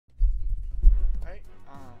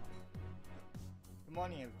Good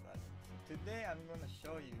morning everybody. Today I'm gonna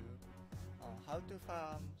show you how to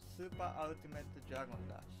farm Super Ultimate Dragon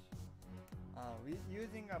Rush. With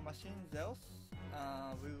using a machine Zeus,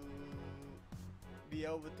 we'll be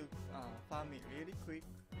able to farm it really quick.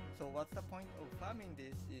 So what's the point of farming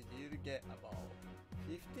this is you'll get about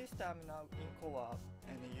 50 stamina in co-op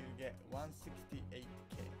and you'll get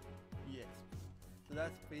 168k EXP. So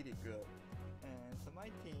that's pretty good. And so my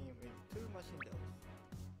team is 2 machine Zeus.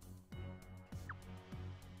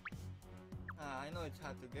 I know it's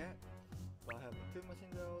hard to get, but I have 2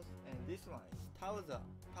 machine Zeus, and this one is Towser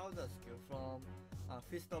skill from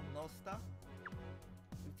Fist of North Star.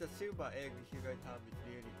 It's a silver egg. If you guys have it,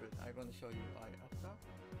 really good. I'm gonna show you why after.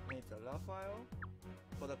 And it's a Raphael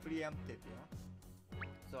for the preemptive, yeah.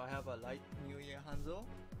 So I have a Light New Year Hanzo,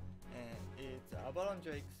 and it's Avalon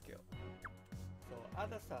Drake skill. So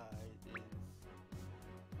other side is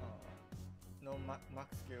no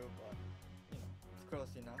max skill, but you know it's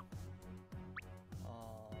close enough.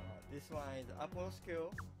 This one is Apollo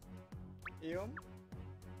skill, Eon,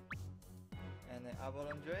 and then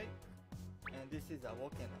Avalon Drake, and this is a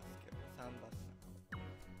Wokena skill, Sambas.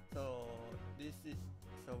 So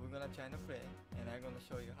we're gonna try to play, and I'm gonna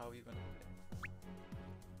show you how we're gonna play.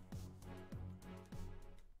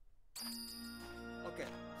 Okay,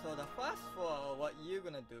 so the first for what you're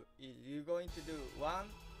gonna do is you're going to do 1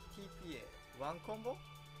 TPA, 1 combo,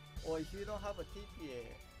 or if you don't have a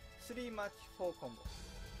TPA, 3 match 4 combo.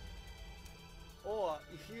 Or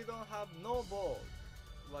if you don't have no balls,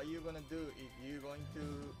 what you're gonna do is you're gonna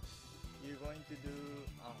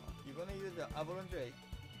use the Avalon Drake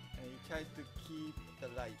and you try to keep the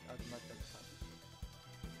light as much as possible.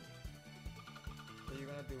 So you're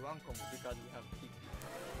gonna do 1 combo because you have TP.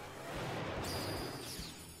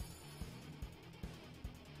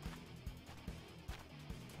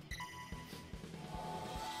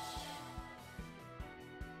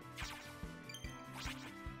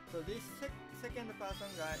 So this second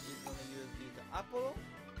person guy is gonna use the Apollo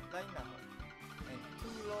right now, and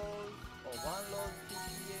 2 lows or 1 low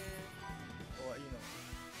TPA, or you know,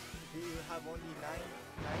 if you have only 9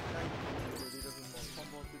 light, you need a little bit more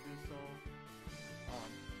combo to do so.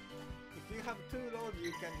 If you have 2 lows,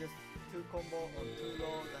 you can just 2 combo on 2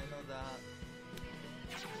 lows. I know that.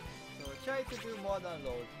 So try to do more than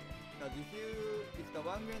lows, because if the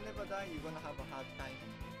 1 game never die, you're gonna have a hard time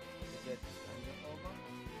to get this dungeon over.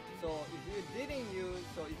 So if you didn't use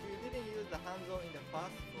the Hanzo in the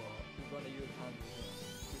first floor, you're gonna use Hanzo here,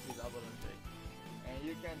 which is Avalon Drake, and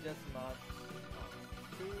you can just match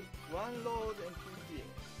 1 load and TPA.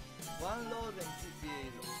 1 load and TPA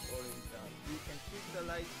is already done. You can keep the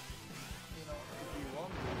light, you know, if you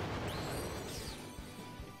want to.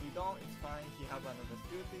 If you don't, it's fine. You have another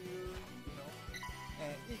skill to use, you know.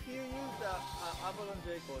 And if you use the Avalon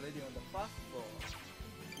Drake already on the first floor,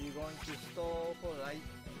 you're going to store for light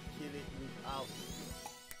and kill it without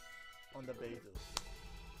on the basil.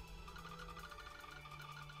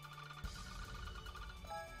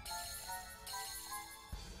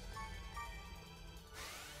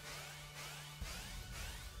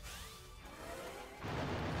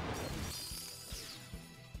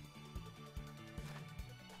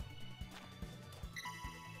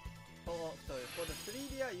 Oh, sorry. For the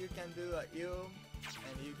 3D, you can do a Ilm,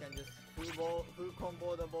 and you can just full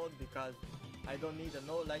combo the board, because I don't need a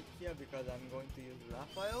no light here because I'm going to use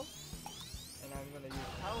Raphael and I'm going to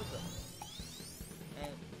use Towser.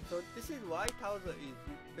 And so this is why Towser is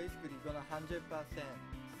basically gonna 100% 6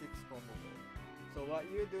 combo board. So what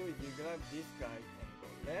you do is you grab this guy and go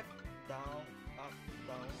left, down, up,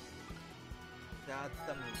 down. That's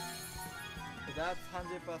the move. So that's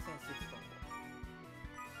 100% 6 combo.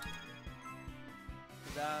 So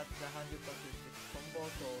that's the 100% 6 combo.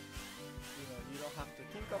 So you know, you don't have to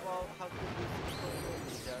think about how to do 6 combo,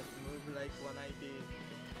 you just move like 190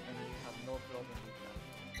 and you have no problem with that.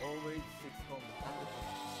 Always 6 combo, 100%.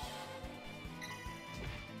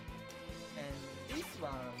 And this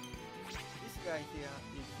guy here,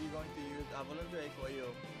 is he going to use Avalon Drake or you,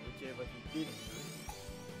 whichever he didn't use.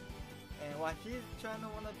 And what he's trying to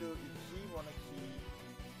wanna do is he wanna keep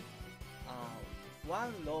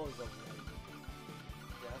 1 load of light,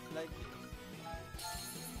 just like this.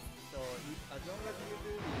 So as long as you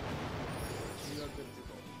do this, you are good to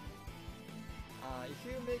go.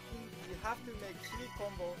 You have to make 3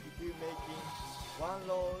 combo if you're making 1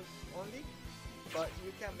 load only, but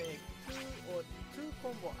you can make 2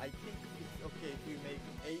 combo. I think it's okay if you make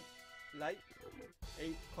 8 light,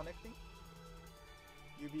 8 connecting,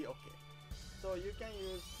 you'll be okay. So you can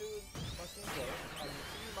use 2 machine Zeus and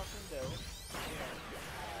 3 machine Zeus.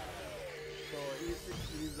 So you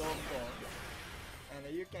resolve bone. And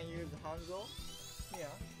you can use Hanzo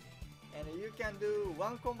here, and you can do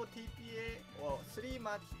 1 combo TPA or 3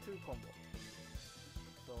 match 2 combo.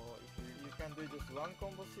 So if you can do just 1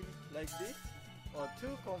 combo like this, or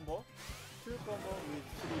 2 combo with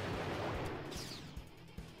 3.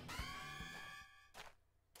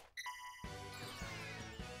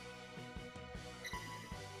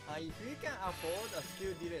 If you can afford a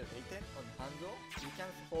skill delay latent on Hanzo, you can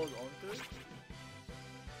hold on to it.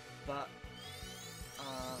 But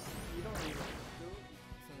you don't really need to,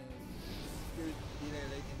 since skill delay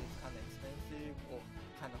latent is kind of expensive or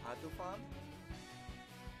kind of hard to farm.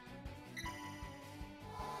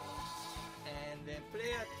 And then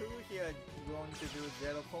player 2 here is going to do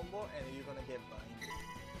 0 combo and you're gonna get blinded.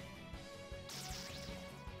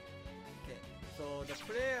 Okay, so the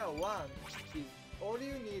player 1 is all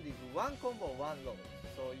you need is 1 combo, 1 low.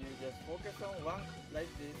 So you just focus on 1 like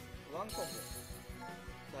this, 1 combo.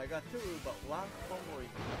 So I got 2, but 1 combo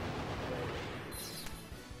is ready.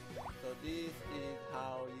 So this is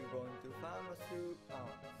how you're going to farm a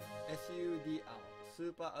SUD out,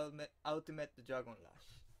 Super Ultimate Dragon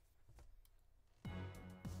Rush.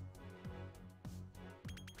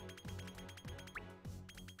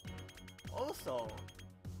 Also,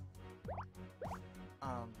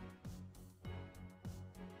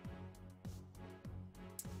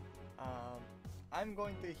 I'm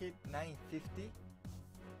going to hit 950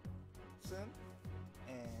 soon,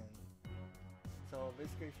 and so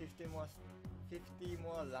basically 50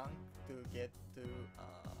 more rank to get to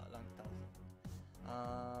rank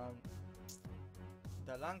 1000.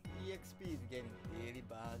 The rank EXP is getting really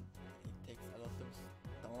bad. It takes a lot of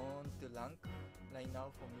stone to rank right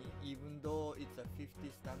now for me, even though it's a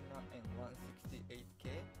 50 stamina and 168k.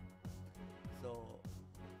 So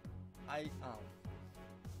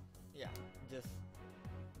yeah, just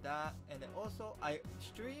that. And then also I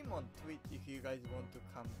stream on Twitch if you guys want to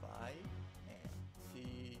come by and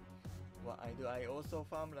see what I do. I also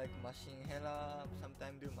farm like Machine Hera,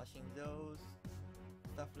 sometimes do Machine Zeus,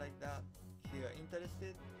 stuff like that. If you are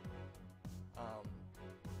interested,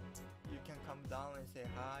 you can come down and say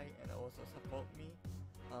hi and also support me.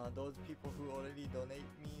 Those people who already donate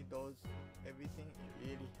me everything, it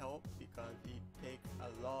really helps because it takes a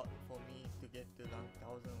lot for me to get to rank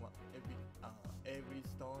 1000 every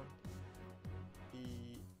stone.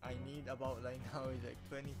 I need about right now is like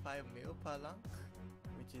 25 mil per rank,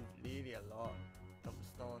 which is really a lot of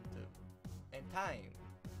stone and time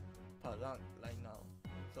per rank right now.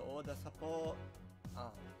 So all the support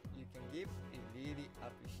you can give is really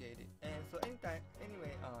appreciated. And so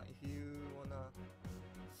anyway, if you wanna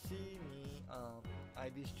see me, I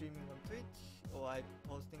be streaming on Twitch or I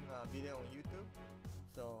posting a video on YouTube.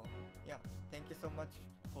 So yeah, thank you so much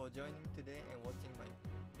for joining today and watching my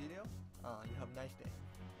video. You have a nice day.